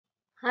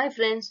Hi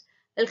friends,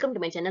 welcome to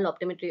my channel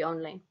Optometry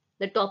Online.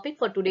 The topic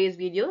for today's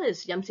video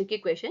is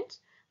MCQ questions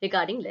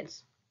regarding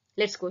lens.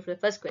 Let's go to the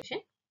first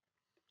question.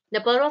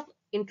 The power of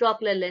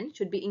intraocular lens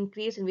should be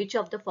increased in which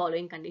of the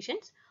following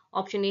conditions?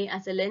 Option A,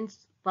 as the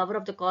lens power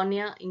of the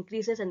cornea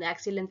increases and the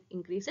axial length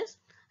increases.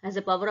 As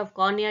the power of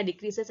cornea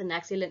decreases and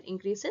axial length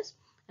increases.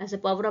 As the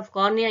power of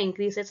cornea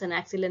increases and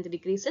axial length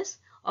decreases.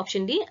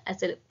 Option D,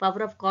 as the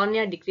power of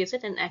cornea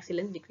decreases and axial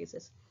length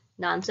decreases.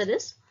 The answer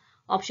is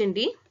option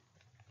D,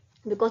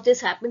 because this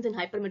happens in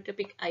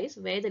hypermetropic eyes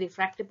where the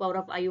refractive power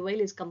of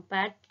IOL is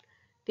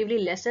comparatively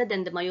lesser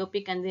than the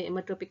myopic and the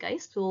emmetropic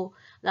eyes. So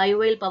the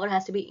IOL power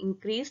has to be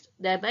increased,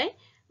 thereby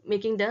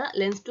making the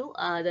lens to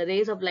the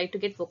rays of light to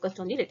get focused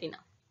on the retina.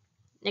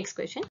 Next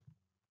question.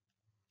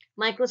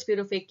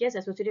 Microspherophakia is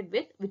associated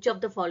with which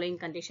of the following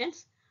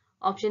conditions?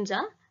 Options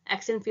are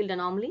axon field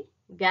anomaly,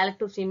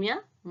 galactosemia,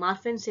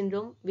 Marfan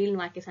syndrome,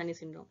 Weil-Marchesani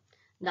syndrome.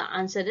 The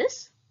answer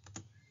is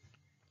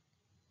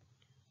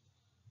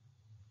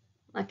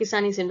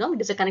Marchesani syndrome. It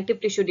is a connective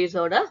tissue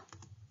disorder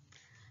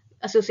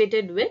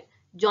associated with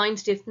joint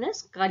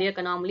stiffness, cardiac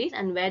anomalies,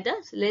 and where the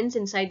lens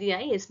inside the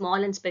eye is small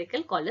and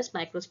spherical, called as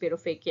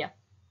microspherophakia.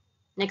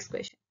 Next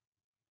question.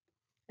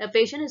 A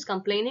patient is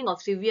complaining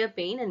of severe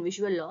pain and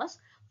visual loss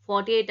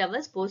 48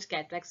 hours post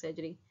cataract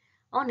surgery.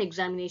 On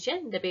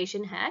examination, the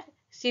patient had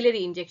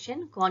ciliary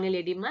injection, corneal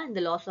edema, and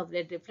the loss of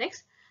red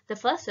reflex. The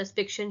first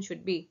suspicion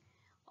should be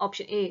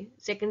option A,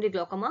 secondary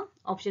glaucoma,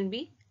 option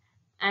B,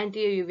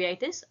 anterior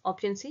uveitis,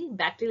 option C,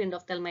 bacterial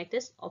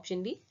endophthalmitis,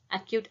 option D,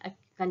 acute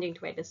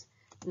conjunctivitis.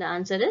 The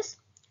answer is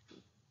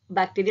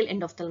bacterial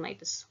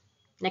endophthalmitis.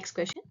 Next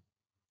question.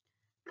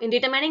 In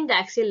determining the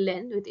axial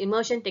length with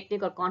immersion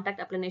technique or contact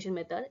applanation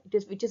method,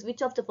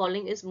 which of the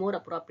following is more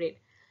appropriate?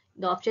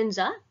 The options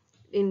are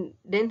in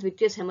dense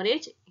vitreous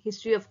hemorrhage,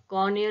 history of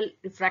corneal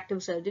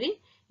refractive surgery,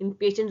 in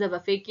patients of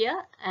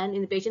aphakia, and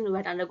in the patient who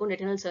had undergone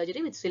retinal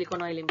surgery with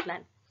silicone oil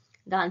implant.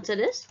 The answer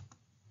is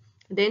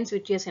dense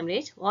vitreous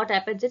hemorrhage. What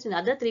happens is in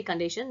other three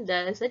conditions,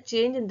 there is a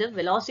change in the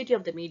velocity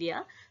of the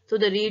media. So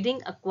the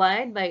reading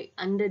acquired by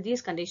under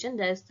these conditions,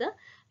 the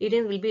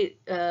reading will be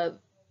there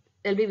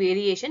will be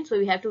variation. So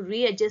we have to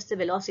readjust the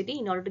velocity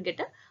in order to get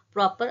a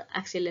proper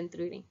axial length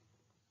reading.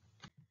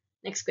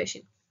 Next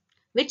question.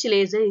 Which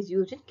laser is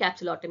used in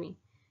capsulotomy?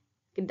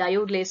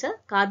 Diode laser,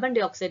 carbon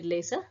dioxide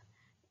laser,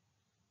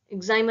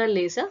 excimer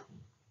laser,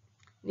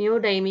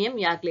 neodymium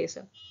YAG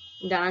laser.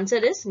 The answer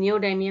is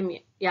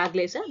neodymium YAG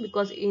laser,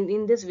 because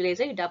in this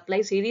laser it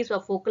applies series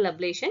of focal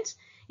ablations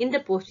in the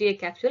posterior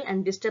capsule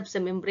and disturbs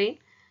the membrane,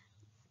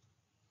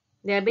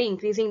 thereby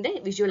increasing the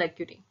visual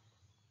acuity.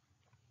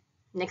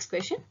 Next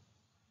question.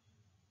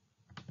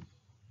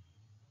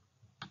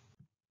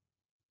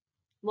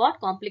 What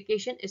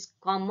complication is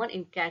common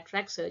in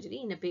cataract surgery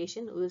in a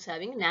patient who is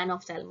having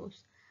nanophthalmos?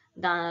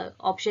 The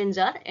options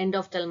are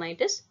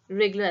endophthalmitis,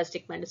 irregular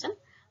astigmatism,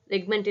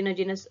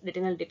 ligmentinogenous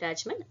retinal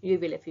detachment,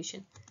 uveal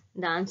effusion.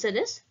 The answer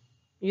is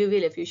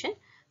uveal effusion,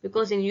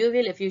 because in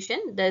uveal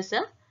effusion,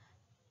 the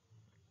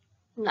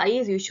eye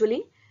is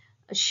usually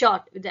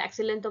short with the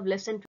axial length of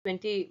less than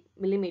 20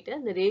 millimeter.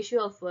 The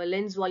ratio of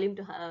lens volume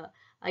to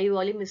eye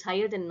volume is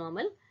higher than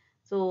normal.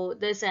 So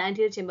there's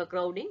anterior chamber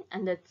crowding,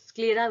 and the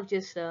sclera, which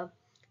is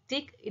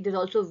thick, it is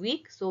also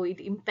weak, so it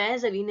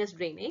impairs the venous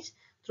drainage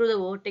through the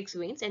vortex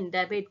veins, and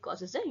thereby it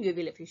causes a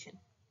uveal effusion.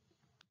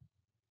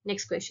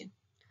 Next question.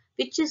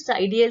 Which is the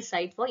ideal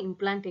site for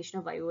implantation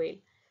of IOL?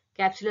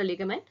 Capsular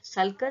ligament,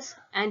 sulcus,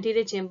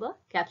 anterior chamber,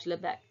 capsular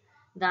bag.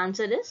 The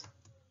answer is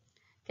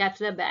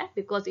capsular bag,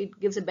 because it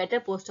gives a better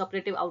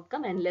postoperative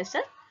outcome and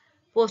lesser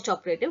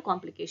postoperative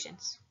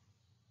complications.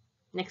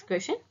 Next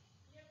question.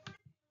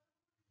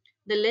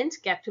 The lens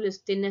capsule is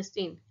thinnest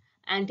in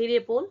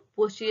anterior pole,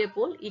 posterior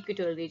pole,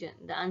 equatorial region.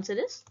 The answer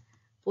is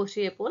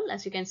posterior pole.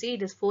 As you can see,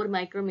 it is 4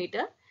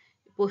 micrometer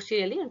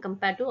posteriorly and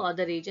compared to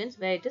other regions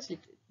where it is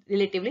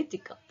relatively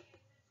thicker.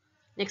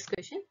 Next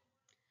question.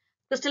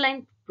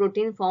 Crystalline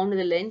protein found in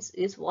the lens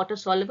is water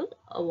soluble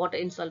or water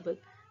insoluble?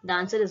 The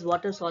answer is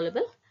water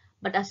soluble,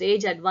 but as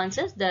age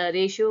advances, the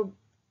ratio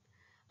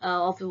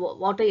of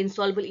water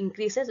insoluble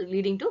increases,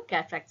 leading to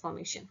cataract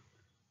formation.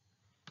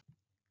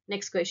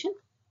 Next question.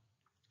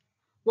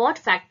 What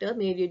factor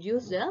may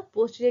reduce the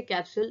posterior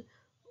capsule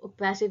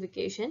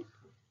opacification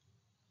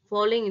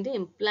following in the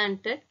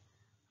implanted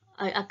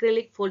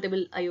acrylic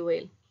foldable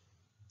IOL?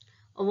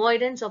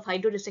 Avoidance of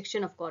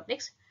hydrodissection of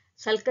cortex,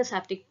 sulcus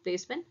haptic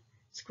placement,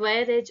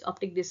 square edge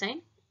optic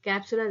design,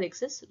 capsular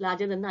excess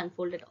larger than the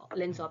unfolded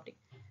lens optic.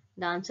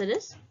 The answer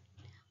is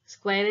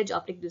square edge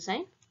optic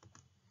design.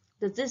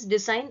 This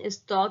design is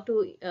thought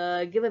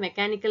to give a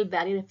mechanical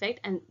barrier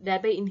effect and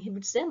thereby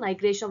inhibits the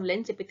migration of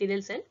lens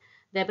epithelial cell,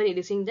 thereby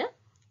reducing the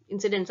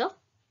incidence of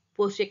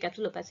posterior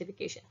capsule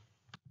opacification.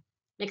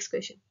 Next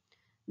question.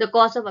 The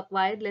cause of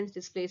acquired lens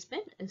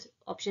displacement is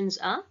options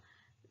are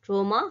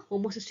trauma,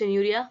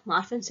 homocystinuria,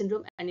 Marfan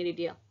syndrome, and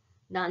iridia.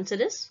 The answer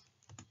is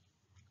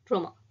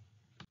trauma.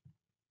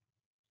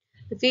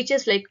 The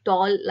features like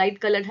tall,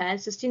 light-colored hair,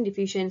 cystine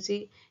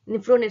deficiency,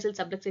 nephronasal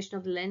subluxation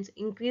of the lens,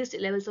 increased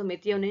levels of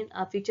methionine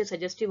are features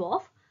suggestive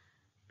of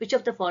which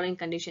of the following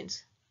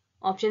conditions?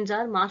 Options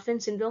are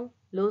Marfan syndrome,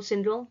 Lowe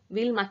syndrome,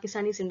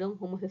 Weil-Makisani syndrome,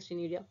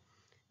 homocystinuria.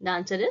 The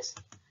answer is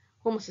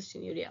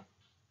homocystinuria.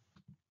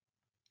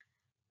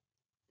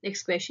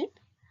 Next question.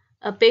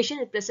 A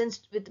patient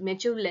presents with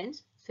mature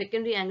lens,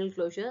 secondary angle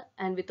closure,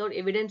 and without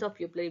evidence of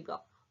pupillary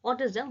block. What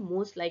is the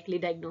most likely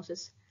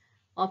diagnosis?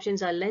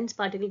 Options are lens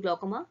particle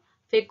glaucoma,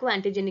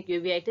 phacoantigenic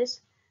uveitis,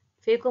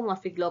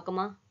 phacomorphic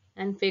glaucoma,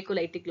 and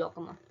phacolytic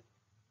glaucoma.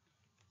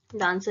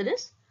 The answer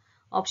is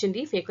option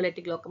D,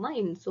 phacolytic glaucoma.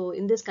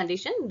 In this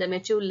condition, the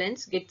mature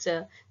lens gets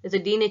there's a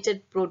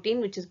denatured protein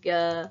which is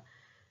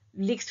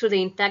leaks through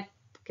the intact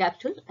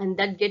capsule, and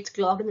that gets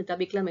clogged in the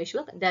trabecular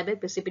meshes, thereby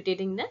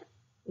precipitating the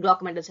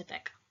glaucomatous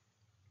attack.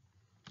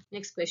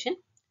 Next question.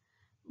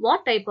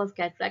 What type of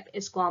cataract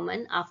is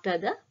common after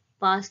the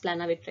pars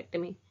plana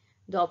vitrectomy?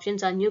 The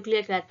options are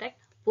nuclear cataract,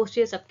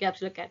 posterior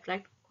subcapsular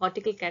cataract,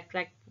 cortical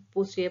cataract,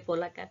 posterior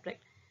polar cataract.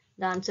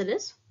 The answer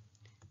is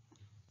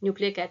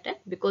nuclear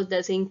cataract, because there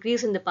is an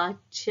increase in the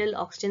partial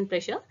oxygen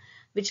pressure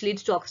which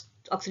leads to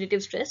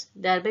oxidative stress,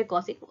 thereby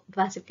causing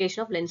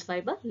opacification of lens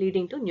fiber,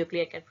 leading to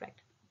nuclear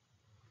cataract.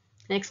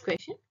 Next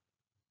question.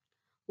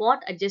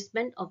 What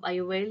adjustment of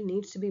IOL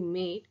needs to be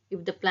made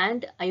if the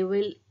planned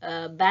IOL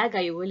bag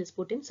IOL is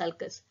put in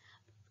sulcus?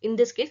 In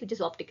this case, which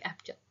is optic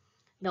aperture.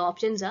 The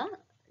options are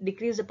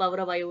decrease the power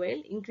of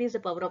IOL, increase the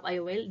power of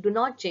IOL, do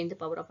not change the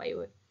power of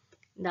IOL.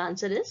 The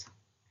answer is,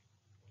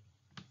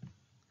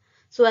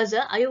 so as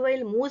the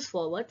IOL moves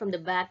forward from the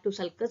back to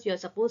sulcus, you are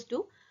supposed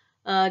to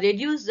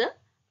reduce the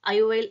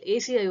IOL,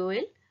 AC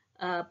IOL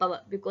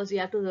power, because you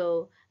have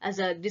to, as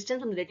the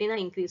distance from the retina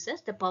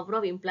increases, the power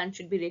of implant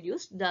should be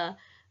reduced. The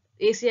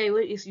AC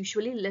IOL is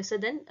usually lesser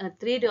than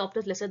 3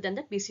 diopters lesser than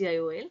the PC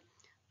IOL.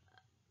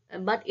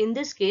 But in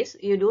this case,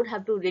 you don't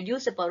have to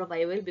reduce the power of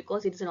IOL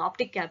because it is an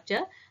optic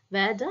capture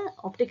where the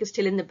optic is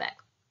still in the back.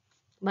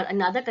 But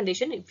another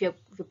condition, if your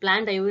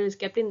planned IOL is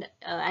kept in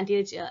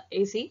anterior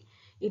AC,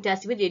 it has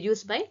to be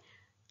reduced by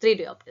 3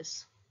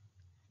 diopters.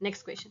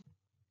 Next question.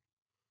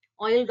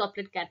 Oil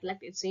droplet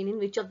cataract is seen in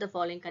which of the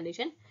following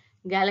condition?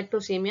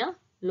 Galactosemia,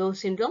 Lowe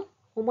syndrome,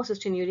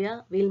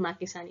 homocystinuria,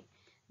 Weil-Makisani.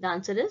 The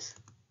answer is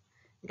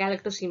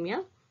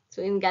galactosemia.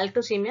 So in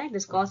galactosemia, it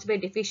is caused by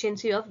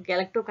deficiency of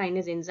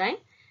galactokinase enzyme,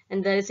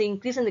 and there is an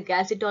increase in the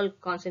calcitol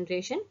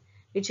concentration,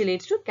 which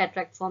leads to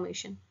cataract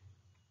formation.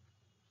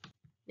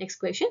 Next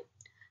question.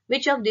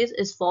 Which of these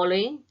is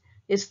following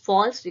is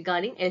false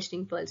regarding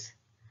Elschning pulse?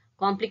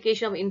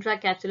 Complication of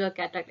intracapsular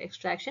cataract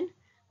extraction,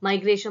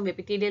 migration of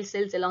epithelial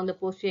cells along the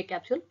posterior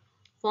capsule,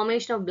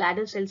 formation of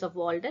bladder cells of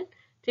Walden,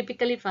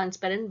 typically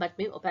transparent but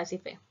may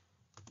opacify.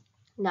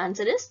 The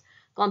answer is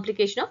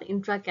complication of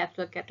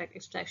intracapsular cataract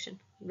extraction,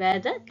 where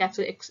the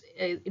capsule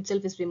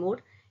itself is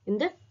removed in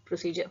the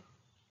procedure.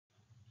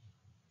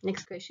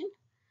 Next question.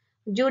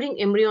 During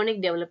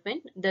embryonic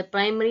development, the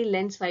primary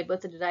lens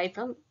fibers are derived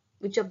from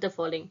which of the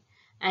following?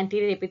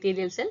 Anterior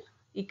epithelial cell,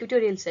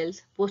 equatorial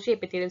cells, posterior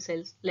epithelial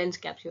cells, lens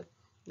capsule.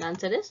 The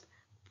answer is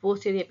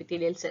posterior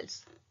epithelial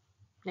cells.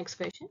 Next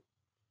question.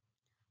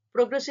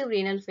 Progressive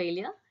renal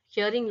failure,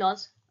 hearing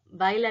loss,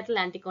 bilateral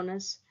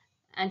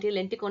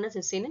antilenticonus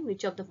is seen in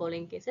which of the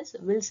following cases?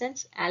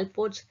 Wilson's,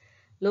 Alport's,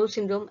 Lowe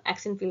syndrome,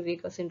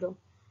 Axenfeld-Rieger syndrome.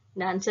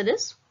 The answer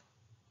is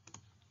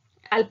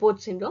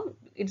Alport syndrome.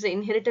 It's an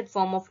inherited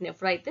form of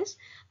nephritis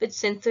with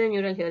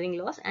sensorineural hearing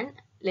loss and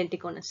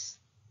lenticonus.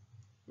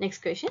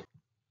 Next question.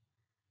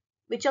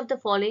 Which of the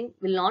following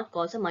will not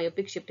cause a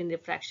myopic shift in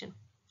refraction?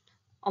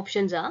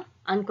 Options are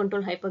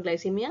uncontrolled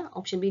hyperglycemia,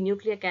 option B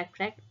nuclear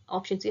cataract,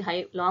 option C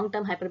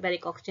long-term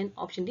hyperbaric oxygen,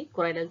 option D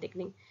choroidal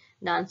thickening.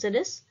 The answer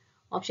is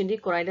option D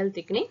choroidal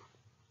thickening,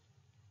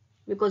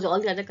 because all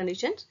the other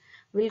conditions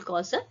will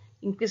cause an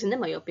increase in the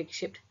myopic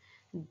shift.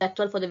 That's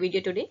all for the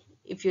video today.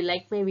 If you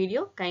like my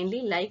video,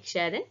 kindly like,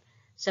 share and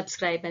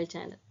subscribe my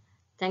channel.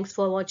 Thanks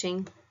for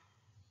watching.